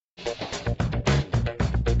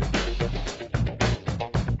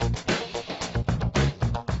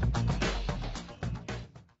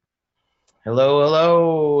Hello,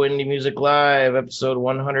 hello, Indie Music Live, episode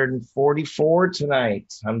 144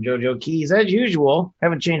 tonight. I'm JoJo Keys, as usual.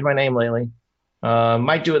 Haven't changed my name lately.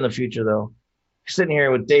 Might do it in the future, though. Sitting here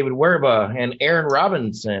with David Werba and Aaron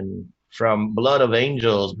Robinson from Blood of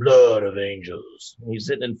Angels. Blood of Angels. He's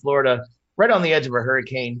sitting in Florida, right on the edge of a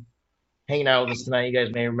hurricane, hanging out with us tonight. You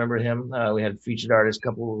guys may remember him. We had a featured artist a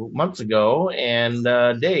couple months ago. And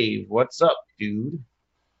Dave, what's up, dude?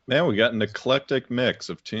 Man, we got an eclectic mix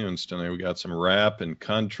of tunes tonight. We got some rap and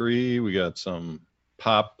country. We got some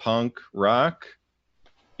pop punk rock.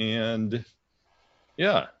 And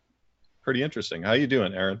yeah, pretty interesting. How you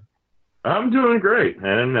doing, Aaron? I'm doing great,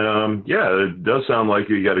 and yeah, it does sound like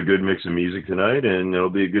you got a good mix of music tonight, and it'll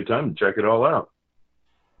be a good time to check it all out.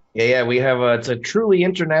 Yeah, we have it's a truly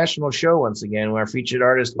international show once again. Our featured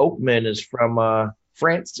artist Oakman is from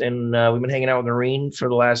France, and we've been hanging out with Noreen for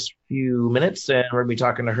the last few minutes, and we're gonna be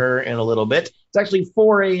talking to her in a little bit. It's actually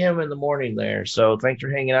 4 a.m. in the morning there, so thanks for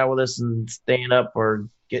hanging out with us and staying up or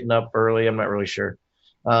getting up early. I'm not really sure.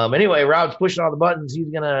 Anyway, Rob's pushing all the buttons. He's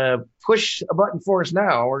gonna push a button for us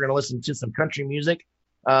now. We're gonna listen to some country music.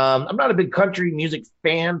 I'm not a big country music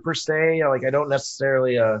fan per se. I don't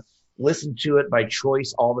necessarily listen to it by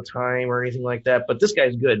choice all the time or anything like that. But this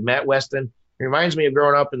guy's good. Matt Weston. He reminds me of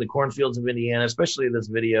growing up in the cornfields of Indiana, especially this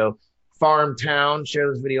video. Farm Town.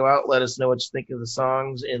 Share this video out. Let us know what you think of the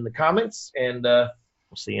songs in the comments. And we'll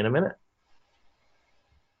see you in a minute.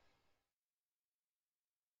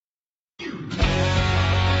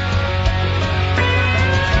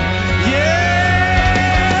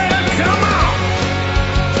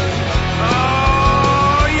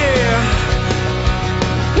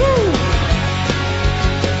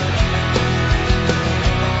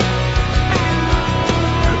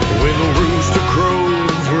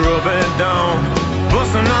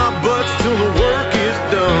 Busting our butts till the work is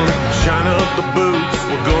done. Shine up the boots,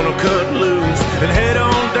 we're gonna cut loose and head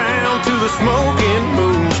on down to the smoking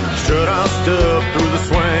moons. Strut our stuff through the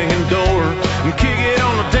swinging door and kick it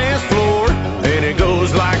on the dance floor. And it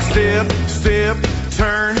goes like step, step,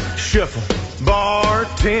 turn, shuffle.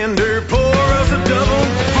 Bartender, pour us a double.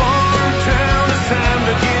 Farm town, it's time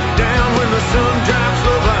to get down when the sun drops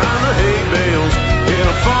low behind the hay bales. In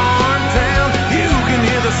a farm town, you can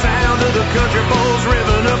hear the sound of the country boys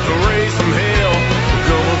revving up to raise some hell. We're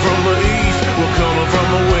coming from the east, we're coming from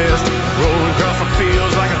the west, rolling across the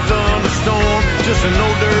fields like a thunderstorm. Just an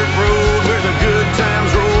old dirt road where the good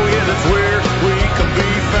times roll. Yeah, that's where we can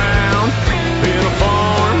be found, in a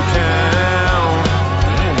farm town.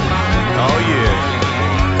 Oh yeah.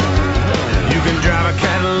 You can drive a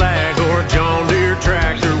Cadillac or a John Deere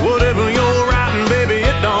tractor, whatever you're riding, baby,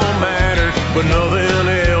 it don't matter. But nothing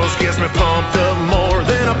else gets me pumped up more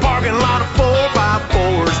than a parking lot of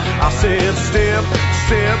 4x4s. I said step,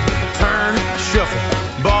 step, turn, shuffle.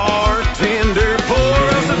 Bartender, pour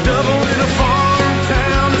us a double in a farm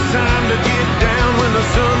town. It's time to get down when the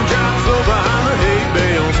sun drops low behind the hay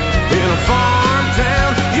bales. In a farm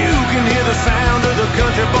town, you can hear the sound of the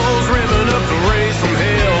country boys revving up to raise some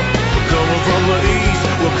hell. We're coming from the east,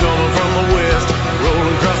 we're coming from the west,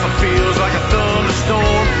 rolling across the fields like a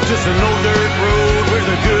thunderstorm. Just an old dirt road where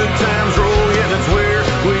the good times roll. Yeah, that's where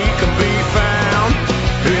we can be found,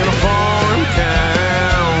 in a farm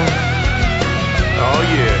town. Oh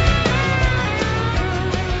yeah.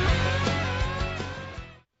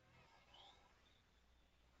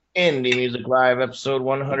 Indie Music Live, episode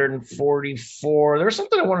 144. There was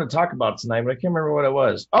something I wanted to talk about tonight, but I can't remember what it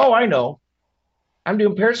was. Oh, I know. I'm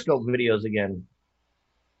doing Periscope videos again.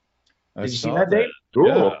 I Did you see saw that, Dave?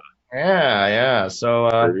 Cool. Yeah. So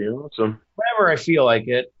Pretty awesome. whenever I feel like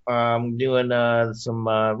it, I'm doing some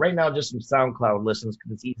right now just some SoundCloud listens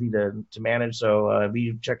because it's easy to manage. So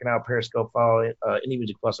be checking out Periscope, follow Indie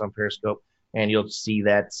Music Plus on Periscope, and you'll see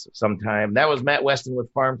that sometime. That was Matt Weston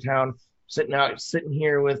with Farmtown. Sitting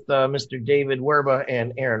here with Mr. David Werba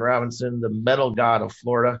and Aaron Robinson, the metal god of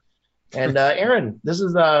Florida. And Aaron, this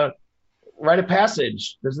is Rite of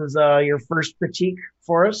Passage. This is your first critique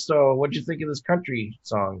for us. So what'd you think of this country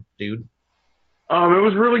song, dude? It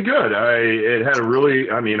was really good. It had a really,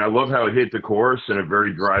 I love how it hit the chorus in a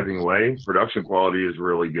very driving way. Production quality is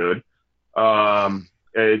really good. I've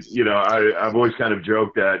always kind of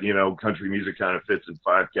joked that, country music kind of fits in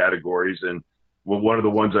 5 categories. And well, one of the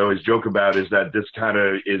ones I always joke about is that this kind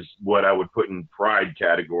of is what I would put in pride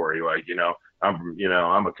category. Like,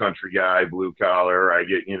 I'm a country guy, blue collar. I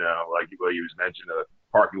get, like what you was mentioning, a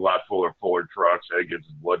parking lot full of Ford trucks. That gets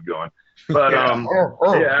his blood going. But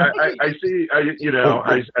yeah, I see, I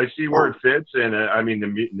see where it fits, and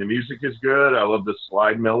the music is good. I love the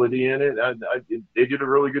slide melody in it. They did a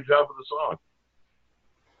really good job with the song.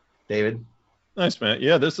 David? Nice, man.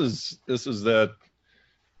 Yeah, this is that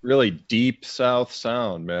really deep South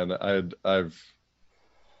sound, man. I've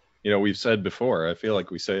we've said before. I feel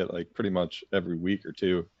like we say it like pretty much every week or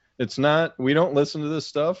two. It's not. We don't listen to this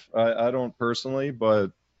stuff. I don't personally,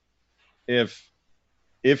 but if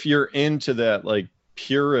you're into that like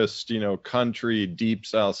purist, country deep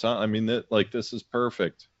South sound, I mean, this is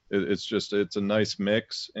perfect. It's a nice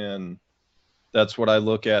mix, and that's what I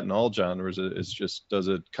look at in all genres. It's just, does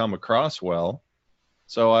it come across well?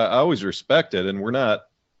 So I always respect it, and we're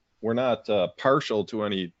not partial to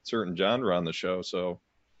any certain genre on the show. So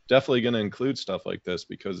definitely going to include stuff like this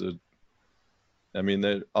because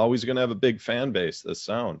they're always going to have a big fan base. This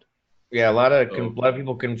sound. Yeah, a lot of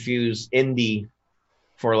people confuse indie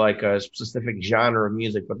for like a specific genre of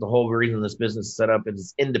music, but the whole reason this business is set up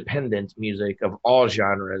is independent music of all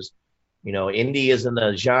genres. Indie isn't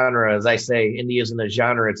a genre, as I say. Indie isn't a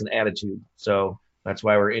genre; it's an attitude. So that's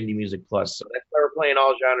why we're Indie Music Plus. So that's why we're playing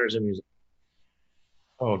all genres of music.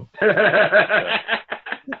 Oh,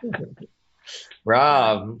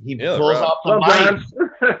 Rob, he pulls off the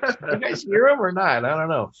mic. You guys hear him or not? I don't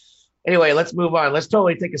know. Anyway, let's move on. Let's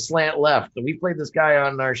totally take a slant left. We played this guy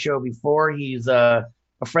on our show before. He's a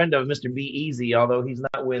friend of Mr. Be Easy, although he's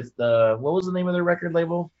not with what was the name of their record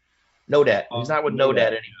label? No Dat. He's not with No Dat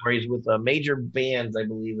anymore. He's with Major Bands, I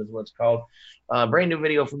believe is what it's called. Brand new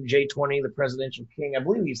video from J20, the Presidential King. I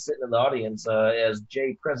believe he's sitting in the audience as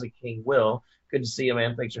J Prezi King Will. Good to see you,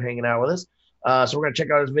 man. Thanks for hanging out with us. So we're going to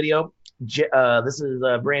check out his video. This is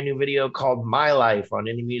a brand new video called My Life on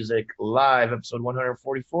Indie Music Live, episode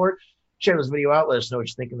 144. Check this video out. Let us know what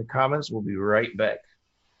you think in the comments. We'll be right back.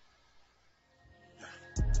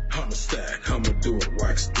 I'm a stack, I'ma do it,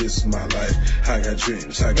 wax, this is my life. I got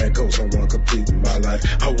dreams, I got goals, I wanna complete my life.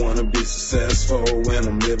 I wanna be successful when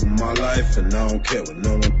I'm living my life. And I don't care what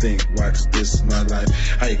no one think, wax, this is my life.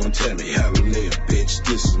 How you gonna tell me how to live, bitch,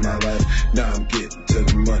 this is my life. Now I'm getting to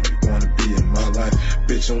the money, wanna be in my life.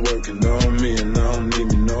 Bitch, I'm working on me and I don't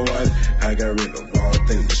need me no wife. I got rid of all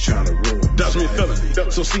things that's trying to ruin Dodge me a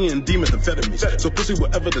felony, so seeing D methamphetamine. So pussy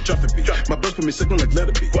whatever the traffic be. My buzz put me sick like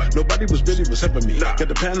letter B. Nobody was really was helping me. Got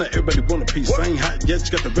the pan, not everybody want a piece. I ain't hot yet,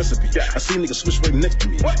 just got the recipe. I see niggas switch right next to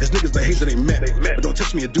me. There's niggas that hate that ain't met. But don't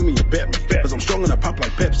touch me or do me or bet me. Cause I'm strong and I pop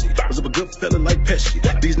like Pepsi. Was up a good fella like Pesci.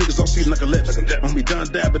 These niggas all see like a lepsy. On me done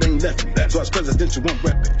dad, but ain't left me. So I was presidential, one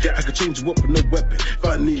weapon. I could change you up with no weapon. If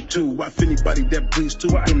I need to, wife anybody that bleeds too.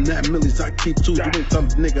 Them that millies I keep too. You ain't some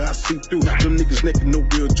nigga I see through. Them niggas naked, no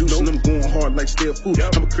real juice. And I'm going hard like stale food.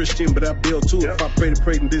 I'm a Christian, but I build too. If I pray to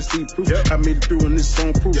pray and didn't see proof, I made it through in this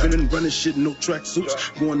song proof. And running shit, no track suits.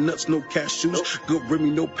 Going nuts, no cash shoes. Good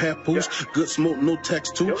Remy, no papoose. Good smoke, no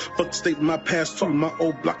tax too. Fuck the state of my past too. My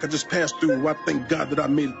old block I just passed through. I thank God that I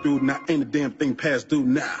made it through. Now ain't a damn thing past due.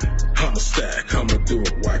 Nah. I'm a stack, I'ma do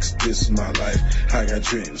it, wax, this is my life. I got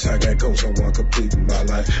dreams, I got goals, I wanna complete my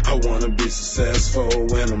life. I wanna be successful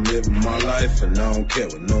when I'm living my life. And I don't care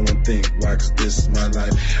what no one think, wax, this is my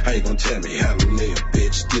life. How you gonna tell me how to live,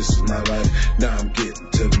 bitch, this is my life. Now I'm getting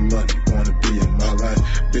to the money, wanna be in my life.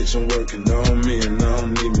 Bitch, I'm working on me and I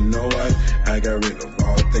don't need me no wife. I got rid of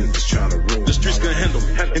all things that's trying to rule. The streets gonna handle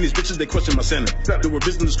me, and these bitches they question my sanity. Do a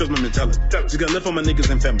business cause my mentality. Just got left on my niggas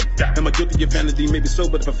and family. Am I guilty of vanity? Maybe so,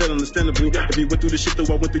 but if I feel understandable, if you went through the shit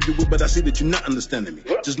though I went through, you would. But I see that you're not understanding me.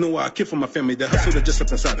 Just know I care for my family. That hustle that just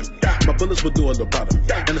left inside of me. My bullets will do a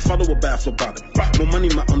lobotomy, and the follow a bad phlebotomy. More money,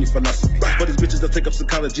 my only philosophy. For these bitches that take up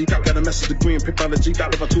psychology, got a master's degree in pathology.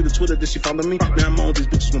 If I tweeted Twitter, then she follow me. Now I'm on these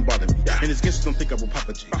bitches won't bother me. And these gangsters don't think I will pop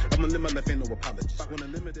a G. I'ma live my life, ain't no apologies. When I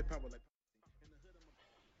limited power like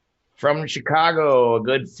From Chicago, a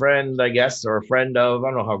good friend, I guess, or a friend of, I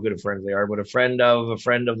don't know how good of friends they are, but a friend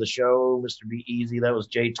of the show, Mr. Be Easy. That was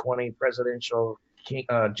J20 Presidential King,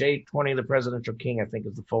 J20 the Presidential King, I think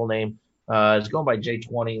is the full name. It's going by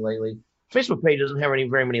J20 lately. Facebook page doesn't have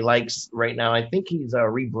very many likes right now. I think he's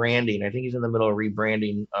rebranding. I think he's in the middle of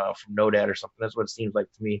rebranding from No Dat or something. That's what it seems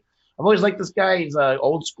like to me. I've always liked this guy. He's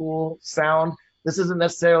old school sound. This isn't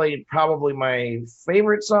necessarily probably my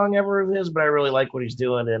favorite song ever of his, but I really like what he's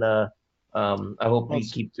doing, and I hope he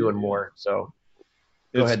keeps doing more. So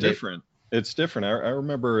go ahead, different. Dave. It's different. I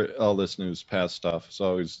remember all this news past stuff. It's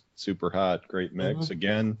always super hot, great mix. Mm-hmm.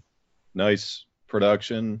 Again, nice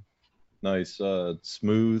production, nice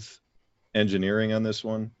smooth engineering on this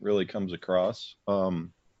one. Really comes across.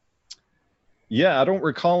 Yeah, I don't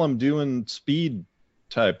recall him doing speed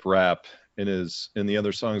type rap in the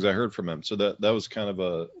other songs I heard from him. So that was kind of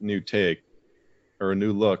a new take or a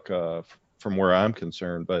new look from where I'm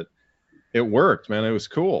concerned, but it worked, man. It was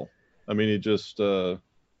cool. I mean, it just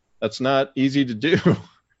that's not easy to do.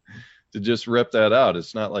 to just rip that out.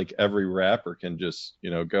 It's not like every rapper can just,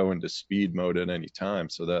 go into speed mode at any time.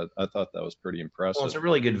 So that I thought that was pretty impressive. Well, it's a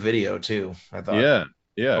really good video too, I thought.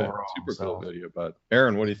 Yeah. Overall, super cool video. But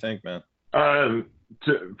Aaron, what do you think, man?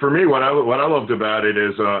 For me, what I loved about it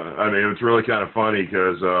is, it's really kind of funny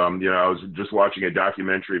because, I was just watching a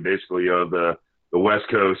documentary basically of the West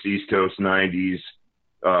Coast, East Coast 90s.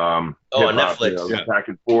 On Netflix. Back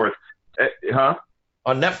and forth.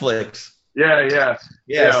 On Netflix. Yeah.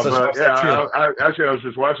 So I was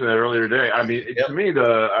just watching that earlier today. I mean, to me,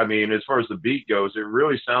 as far as the beat goes, it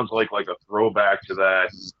really sounds like a throwback to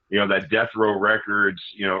that, that Death Row Records,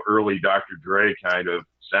 early Dr. Dre kind of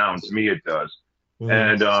sound. To me, it does. Mm-hmm.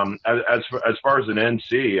 And as far as an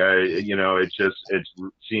NC,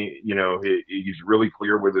 he's really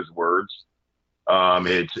clear with his words.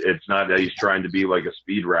 It's not that he's trying to be like a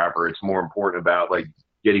speed rapper. It's more important about like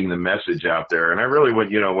getting the message out there. And I really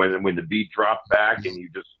when the beat dropped back and you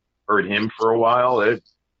just heard him for a while,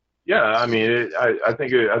 I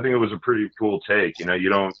think it was a pretty cool take. You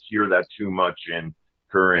don't hear that too much in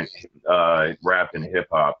current rap and hip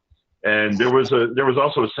hop. And there was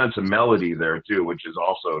also a sense of melody there too, which is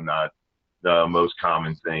also not the most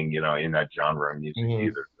common thing, in that genre of music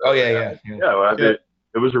either. So, oh yeah.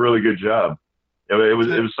 It was a really good job. It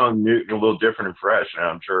was something new, a little different and fresh, and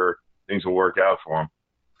I'm sure things will work out for him.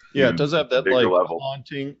 Yeah, it does have that like level.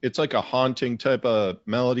 haunting. It's like a haunting type of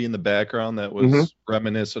melody in the background that was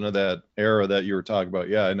reminiscent of that era that you were talking about.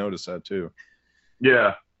 Yeah, I noticed that too.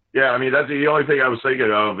 Yeah. I mean, that's the only thing I was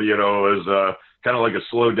thinking of. Is kind of like a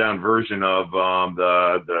slowed down version of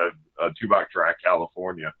the Tupac track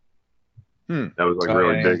California. That was like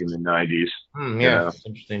really big in the 90s. That's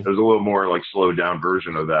interesting. It was a little more like slowed down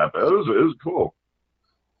version of that, but it was cool.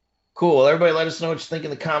 Cool. Well, everybody let us know what you think in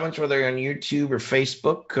the comments, whether you're on YouTube or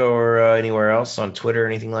Facebook or anywhere else, on Twitter or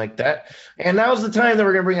anything like that. And now's the time that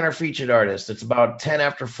we're going to bring in our featured artist. It's about 10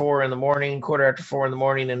 after 4 in the morning, quarter after 4 in the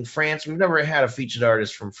morning in France. We've never had a featured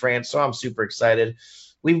artist from France, so I'm super excited.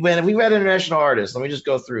 We've had international artists. Let me just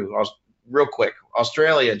go through real quick.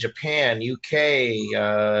 Australia, Japan,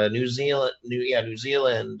 UK, New Zealand, New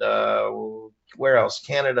Zealand, where else?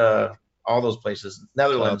 Canada, all those places.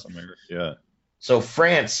 Netherlands. Yeah. So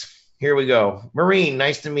France. Here we go. Maureen,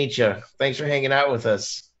 nice to meet you. Thanks for hanging out with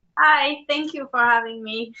us. Hi, thank you for having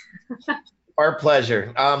me. Our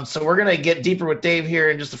pleasure. So we're going to get deeper with Dave here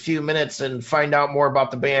in just a few minutes and find out more about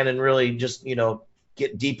the band and really just,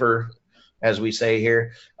 get deeper, as we say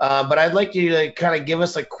here. But I'd like you to kind of give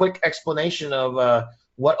us a quick explanation of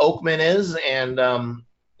what Oakman is and,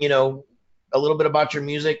 a little bit about your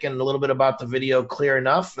music and a little bit about the video Clear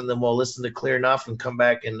Enough, and then we'll listen to Clear Enough and come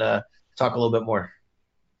back and talk a little bit more.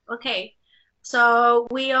 Okay, so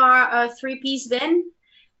we are a 3-piece band,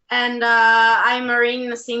 and I'm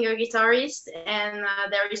Maureen, a singer-guitarist, and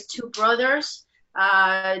there is 2 brothers,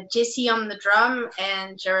 Jesse on the drum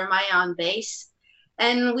and Jeremiah on bass.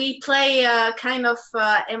 And we play kind of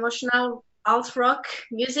emotional alt-rock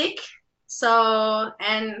music. So,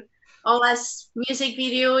 and our last music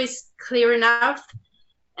video is Clear Enough,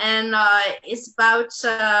 and it's about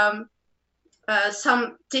some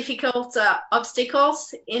difficult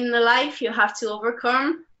obstacles in the life you have to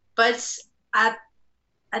overcome, but at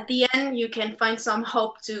the end you can find some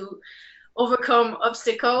hope to overcome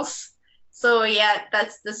obstacles. So yeah,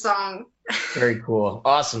 that's the song. Very cool.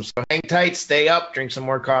 Awesome. So hang tight, stay up, drink some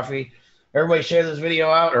more coffee. Everybody share this video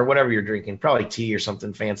out, or whatever you're drinking. Probably tea or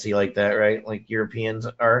something fancy like that, right? Like Europeans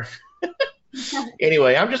are.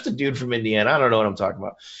 Anyway, I'm just a dude from Indiana. I don't know what I'm talking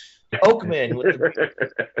about. Oakman with the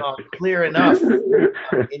Clear Enough in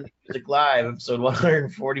Music Live, episode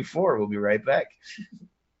 144. We'll be right back.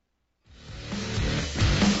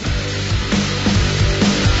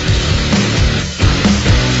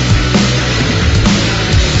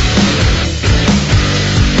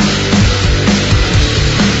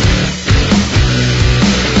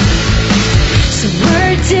 So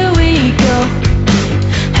where do we go?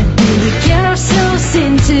 How do we get ourselves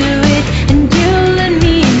into it? And you let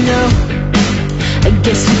me know. I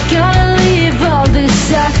guess we gotta leave all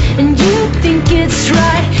this out. And you think it's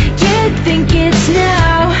right, you think it's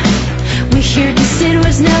now. We heard you said it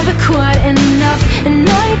was never quite enough. And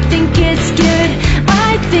I think it's good,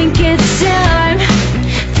 I think it's time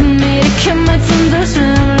for me to come out from those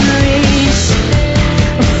memories.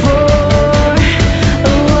 For a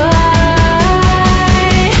while,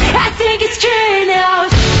 I think it's clear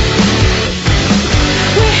enough.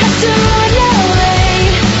 We have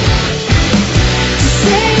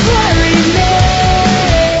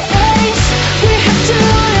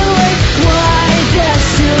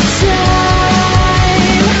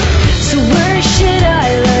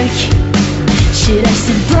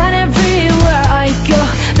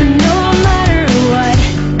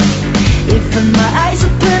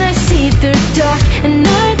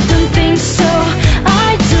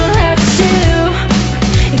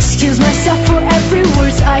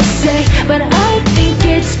say, but I think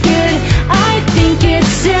it's good. I think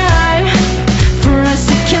it's time for us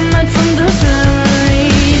to come out from those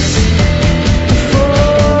memories. For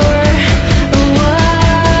a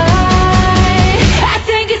while, I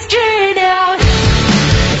think it's clear now.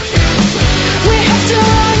 We have to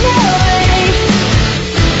run away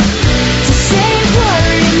to save what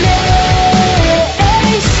remains.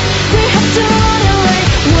 We have to run away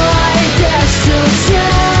while there's still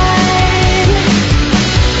time.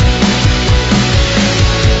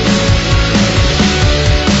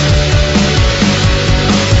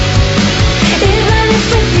 Even if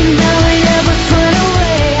we think that we never find a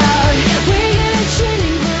way out, we're gonna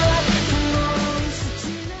chilling for life from mornings to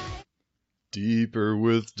tonight. Deeper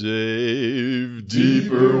with Dave.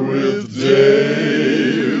 Deeper with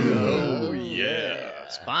Dave. Oh, yeah.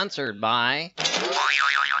 Sponsored by.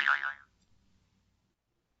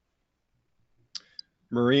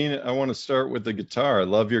 Maureen, I want to start with the guitar. I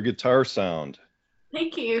love your guitar sound.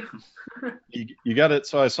 Thank you. You got it.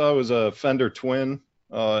 So I saw it was a Fender Twin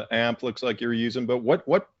amp, looks like you're using, but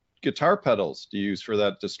what guitar pedals do you use for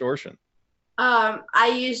that distortion?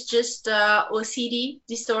 I use just OCD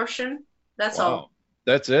distortion. That's all.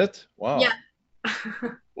 That's it? Wow. Yeah.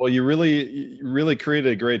 Well, you really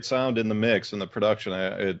created a great sound in the mix and the production.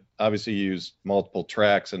 It obviously used multiple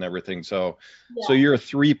tracks and everything. So you're a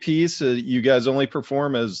three-piece. You guys only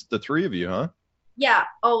perform as the three of you, huh? Yeah,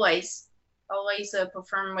 always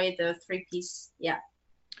perform with the three-piece. Yeah.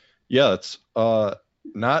 Yeah, it's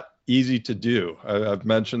not easy to do. I've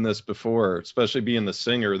mentioned this before, especially being the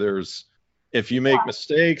singer. If you make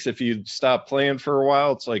mistakes, if you stop playing for a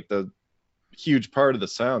while, it's like the huge part of the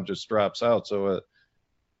sound just drops out. So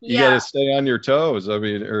you got to stay on your toes. I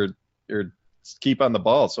mean, or keep on the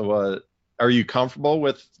ball. So are you comfortable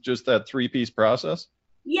with just that three-piece process?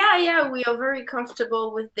 Yeah, we are very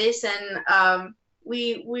comfortable with this, and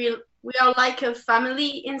we are like a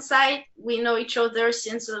family inside. We know each other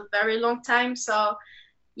since a very long time. So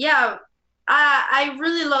yeah, I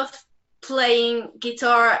really love playing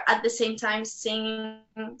guitar at the same time singing.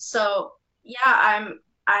 So yeah,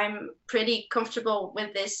 I'm pretty comfortable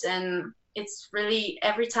with this, and it's really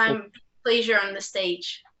every time pleasure on the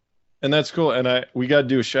stage. And that's cool. And we got to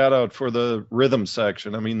do a shout out for the rhythm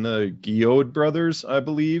section. I mean, the Guillaud brothers, I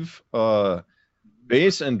believe,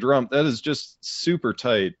 bass and drum, that is just super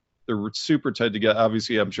tight. They're super tight together.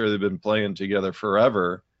 Obviously, I'm sure they've been playing together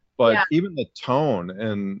forever, but even the tone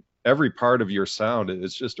and every part of your sound,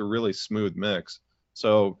 it's just a really smooth mix.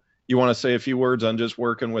 So you want to say a few words on just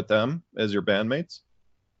working with them as your bandmates?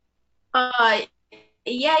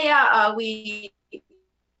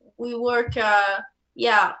 We work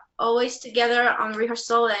always together on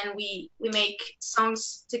rehearsal, and we make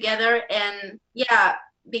songs together, and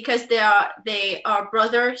because they are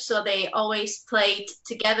brothers, so they always played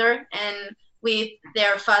together, and with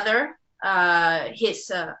their father,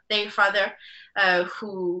 their father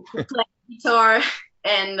who played guitar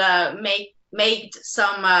and made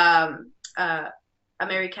some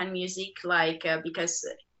American music, like because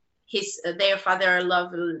their father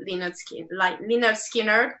loved Lynyrd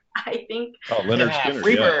Skynyrd, I think. Oh, Lynyrd Skynyrd,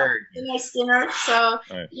 Freebird. Lynyrd Skynyrd. So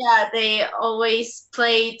they always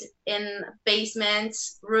played in basement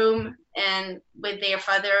room and with their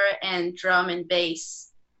father, and drum and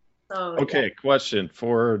bass. So okay, question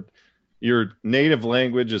for your native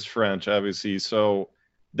language is French, obviously. So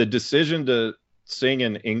the decision to sing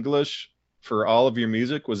in English for all of your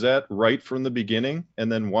music, was that right from the beginning? And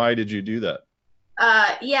then why did you do that?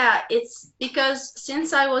 It's because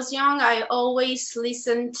since I was young, I always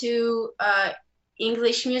listened to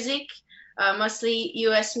English music, mostly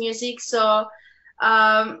US music. So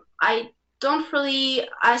I don't really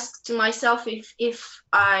ask to myself if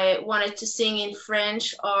I wanted to sing in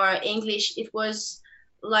French or English. It was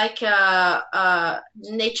like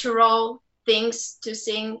natural things to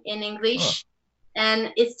sing in English.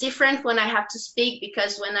 And it's different when I have to speak,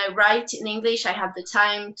 because when I write in English, I have the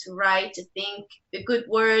time to write, to think the good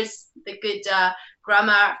words, the good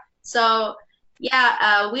grammar. So we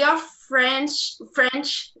are French,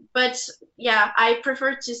 but I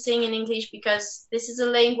prefer to sing in English because this is a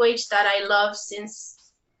language that I love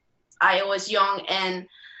since I was young, and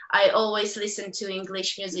I always listen to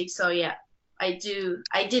English music. So I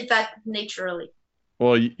did that naturally.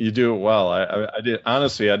 Well, you do it well. I did,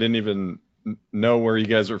 honestly, I didn't even know where you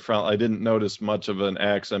guys are from. I didn't notice much of an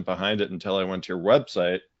accent behind it until I went to your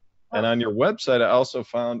website. And on your website, I also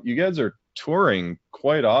found you guys are touring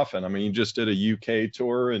quite often. I mean, you just did a UK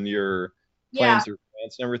tour, and you're playing through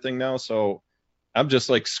France and everything now. So I'm just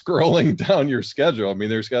like scrolling down your schedule. I mean,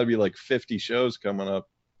 there's got to be like 50 shows coming up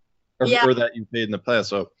or that you played in the past.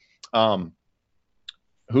 So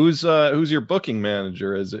Who's your booking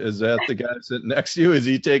manager? Is that the guy sitting next to you? Is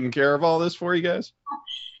he taking care of all this for you guys?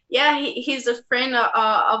 Yeah, he's a friend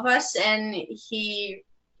of us, and he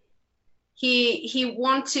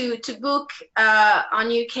want to book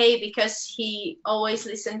on UK because he always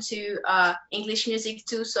listen to English music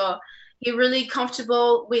too. So he really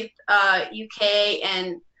comfortable with UK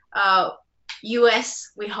and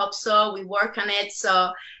US. We hope so. We work on it.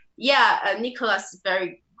 So yeah, Nicholas is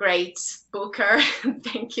very great booker.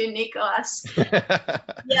 Thank you, Nicholas.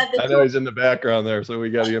 Yeah, I know he's in the background there, so we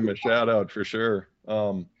got to give him a shout out for sure.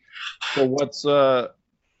 So what's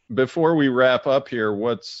before we wrap up here,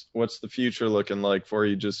 what's the future looking like for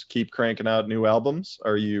you? Just keep cranking out new albums?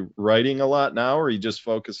 Are you writing a lot now, or are you just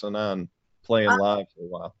focusing on playing live for a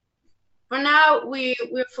while? For now, we're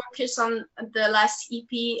focused on the last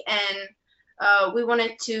EP, and we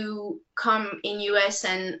wanted to come in US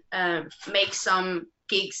and make some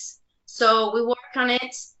gigs. So we work on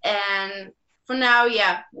it, and for now,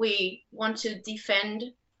 yeah, we want to defend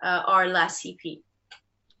our last EP.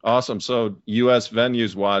 Awesome. So US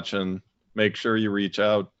venues watching, make sure you reach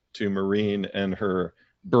out to Maureen and her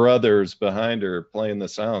brothers behind her playing the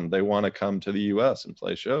sound. They want to come to the US and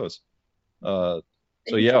play shows. So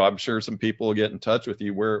yeah, I'm sure some people will get in touch with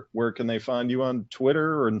you. Where can they find you on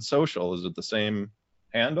Twitter or in social? Is it the same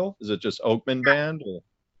handle? Is it just Oakman Band? Or?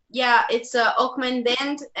 Yeah, it's Oakman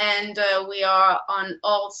Band, and we are on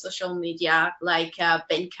all social media like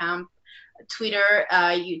Bandcamp, Twitter,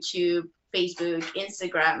 YouTube, Facebook,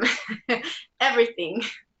 Instagram, everything.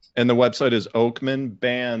 And the website is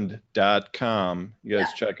oakmanband.com. You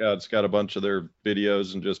guys check out. It's got a bunch of their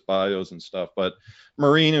videos and just bios and stuff. But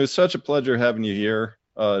Maureen, it was such a pleasure having you here.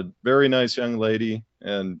 Very nice young lady,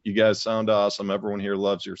 and you guys sound awesome. Everyone here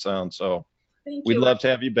loves your sound. So we'd love to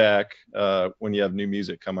have you back when you have new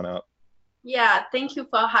music coming out. Yeah, thank you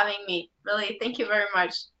for having me. Really, thank you very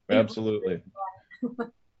much. Absolutely.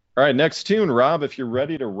 All right, next tune, Rob, if you're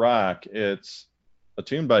ready to rock, it's a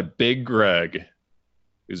tune by Big Greg,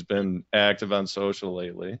 who's been active on social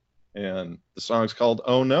lately, and the song's called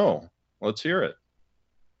Oh No. Let's hear it.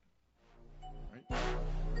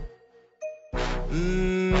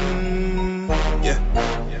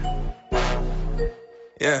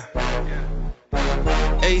 Yeah.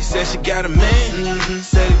 A said she got a man,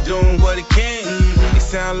 said he doing what he can. He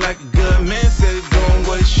sound like a good man, said he doing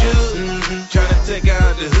what he should. Tryna take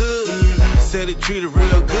out the hood, said he treat her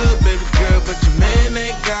real good, baby girl, but your man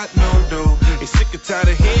ain't got no dough. He sick and tired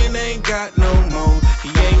of hearing, ain't got no more. He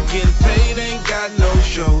ain't getting paid, ain't got no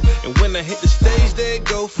show. And when I hit the stage, they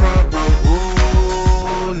go front row.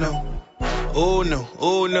 Ooh, no. Oh no,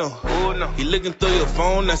 oh no, oh no. He looking through your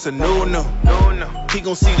phone, that's a no. He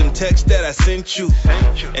gon' see them texts that I sent you,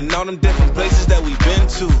 and all them different places that we been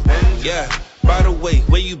to. Yeah, by the way,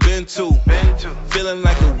 where you been to? Feeling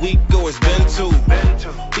like a week or it's been two.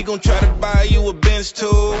 He gon' try to buy you a Benz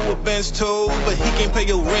too, but he can't pay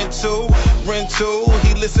your rent too.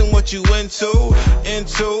 He listen what you into,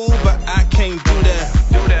 but I can't do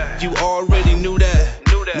that. You already knew that.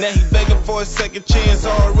 Now he begging for a second chance,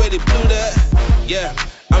 already blew that. Yeah,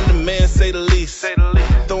 I'm the man, say the least.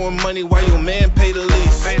 Throwing money while your man pay the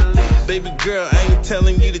lease. Baby girl, I ain't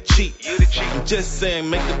telling you to cheat. I'm just saying,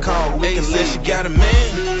 make the call. We can let you got a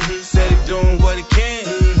man. Said he doing what he can.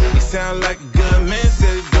 He sound like a good man.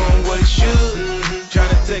 Said he doing what he should.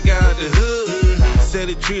 Tryna take out the hood. Said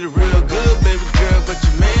he treat her real good, baby girl, but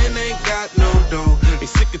your man ain't got no dough. He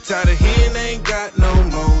sick and tired of hearing, ain't got no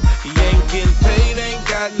more. He ain't getting paid, ain't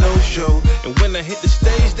got no show. And when I hit the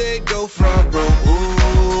stage, they go front row.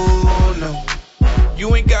 Ooh, no.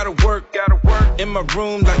 You ain't gotta work in my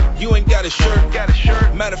room like you ain't got a shirt.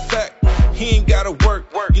 Matter of fact, he ain't gotta work.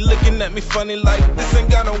 You looking at me funny like this ain't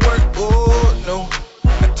gotta work. Oh no,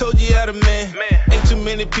 I told you you had a man. Ain't too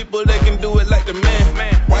many people that can do it like the man.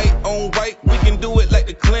 White on white, we can do it like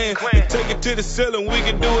the clan. We take it to the ceiling, we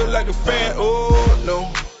can do it like a fan. Oh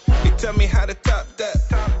no, they tell me how to top that.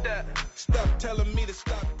 Stop telling me to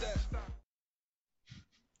stop that.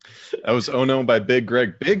 That was Oh No by Big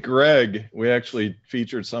Greg. Big Greg, we actually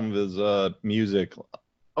featured some of his music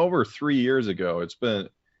over 3 years ago.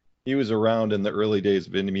 He was around in the early days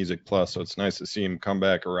of Indie Music Plus, so it's nice to see him come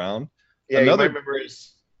back around. Yeah, you might remember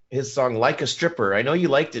his song Like a Stripper. I know you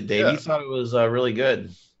liked it, Dave. Yeah. You thought it was really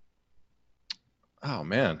good. Oh,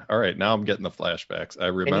 man. All right, now I'm getting the flashbacks. I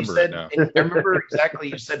remember it now. I remember exactly.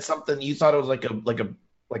 You said something. You thought it was like a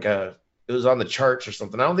it was on the charts or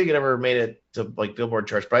something. I don't think it ever made it to like Billboard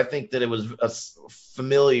charts, but I think that it was a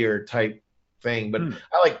familiar type thing. But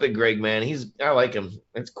I like Big Greg, man. I like him.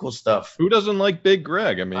 It's cool stuff. Who doesn't like Big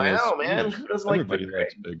Greg? I mean, I know, man. Who doesn't like Big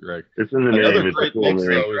Greg? It's in the name. It's a cool name,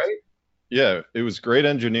 right? Yeah, it was great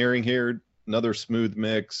engineering here. Another smooth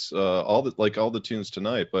mix. All the tunes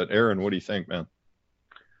tonight. But Aaron, what do you think, man?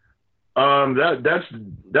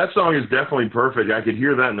 That song is definitely perfect. I could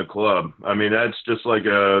hear that in the club. I mean, that's just like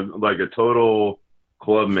a total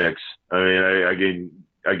club mix. I mean,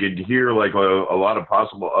 I could hear like a lot of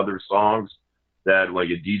possible other songs that like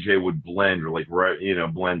a DJ would blend or like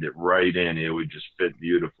blend it right in. It would just fit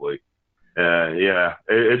beautifully. Yeah,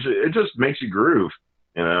 it just makes you groove.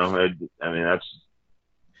 You know, I mean, it's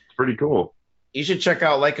pretty cool. You should check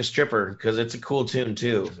out Like a Stripper because it's a cool tune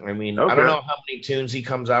too. I mean, I Okay. don't know how many tunes he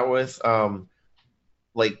comes out with.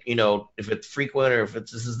 Like, you know, if it's frequent or if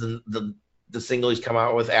this is the single he's come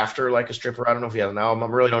out with after Like a Stripper. I don't know if he has an album. I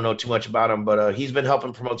really don't know too much about him, but he's been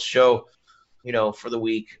helping promote the show, you know, for the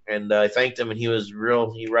week. And I thanked him, and he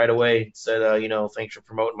right away said, you know, thanks for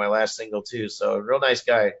promoting my last single too. So real nice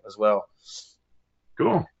guy as well.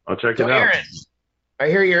 Cool. I'll check So it out. Aaron, I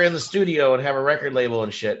hear you're in the studio and have a record label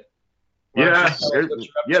and shit. Why don't you Yeah, tell us what you're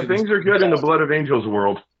up yeah, to? things are good in the Blood of Angels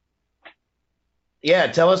world. Yeah,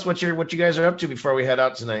 tell us what you guys are up to before we head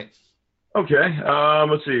out tonight. Okay.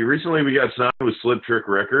 Let's see. Recently, we got signed with Slip Trick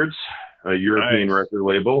Records, a European Nice. record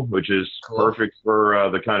label, which is Cool. perfect for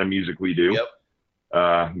the kind of music we do.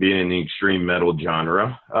 Yep. Being in the extreme metal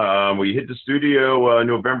genre. We hit the studio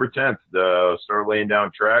November 10th to start laying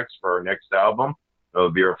down tracks for our next album. It'll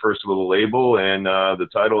be our first little label, and the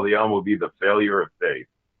title of the album will be The Failure of Faith.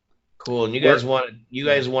 Cool. And you guys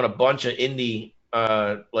won a bunch of indie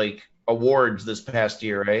like awards this past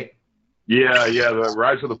year, right? Yeah, the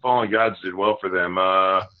Rise of the Fallen Gods did well for them.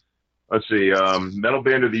 Let's see, Metal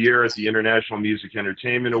Band of the Year at the International Music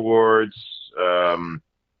Entertainment Awards,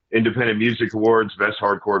 Independent Music Awards, Best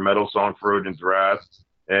Hardcore Metal Song for Odin's Wrath,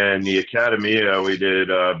 and the Academia, we did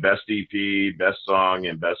Best EP, Best Song,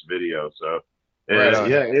 and Best Video. So, Right on.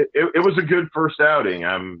 yeah, it was a good first outing.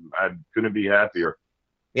 I couldn't be happier.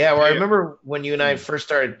 Yeah, well, I remember when you and I first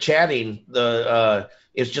started chatting,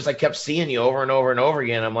 it's just I kept seeing you over and over and over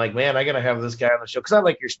again. I'm like, man, I got to have this guy on the show because I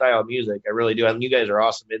like your style of music. I really do. I mean, you guys are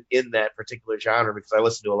awesome in that particular genre because I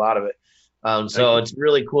listen to a lot of it. So it's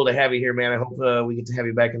really cool to have you here, man. I hope we get to have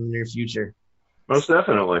you back in the near future. Most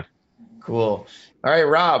definitely. Cool. All right,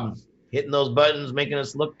 Rob, hitting those buttons, making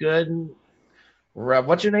us look good. Rob,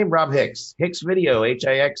 what's your name? Rob Hicks. Hicks Video,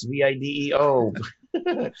 HIXVIDEO.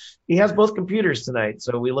 He has both computers tonight,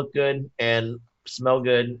 so we look good and smell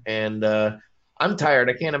good. And I'm tired.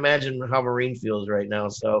 I can't imagine how Marine feels right now.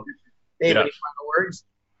 So, Dave, Yeah. any final words?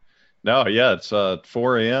 No, yeah, it's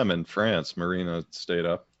 4 a.m. in France. Marina stayed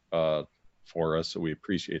up for us, so we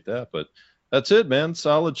appreciate that. But that's it, man.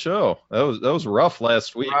 Solid show. That was rough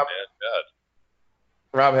last week, Rob- man.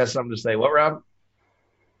 God. Rob has something to say. What, Rob?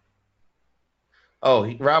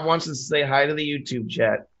 Oh, Rob wants us to say hi to the YouTube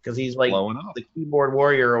chat because he's like Blowing up. the keyboard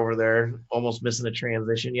warrior over there, almost missing a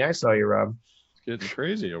transition. Yeah, I saw you, Rob. It's getting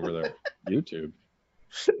crazy over there. YouTube.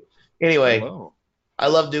 Anyway, Hello. I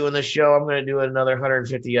love doing this show. I'm going to do another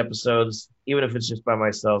 150 episodes, even if it's just by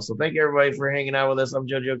myself. So thank you, everybody, for hanging out with us. I'm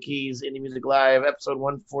JoJo Keys, Indie Music Live, episode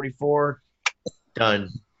 144. Done.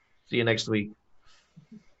 See you next week.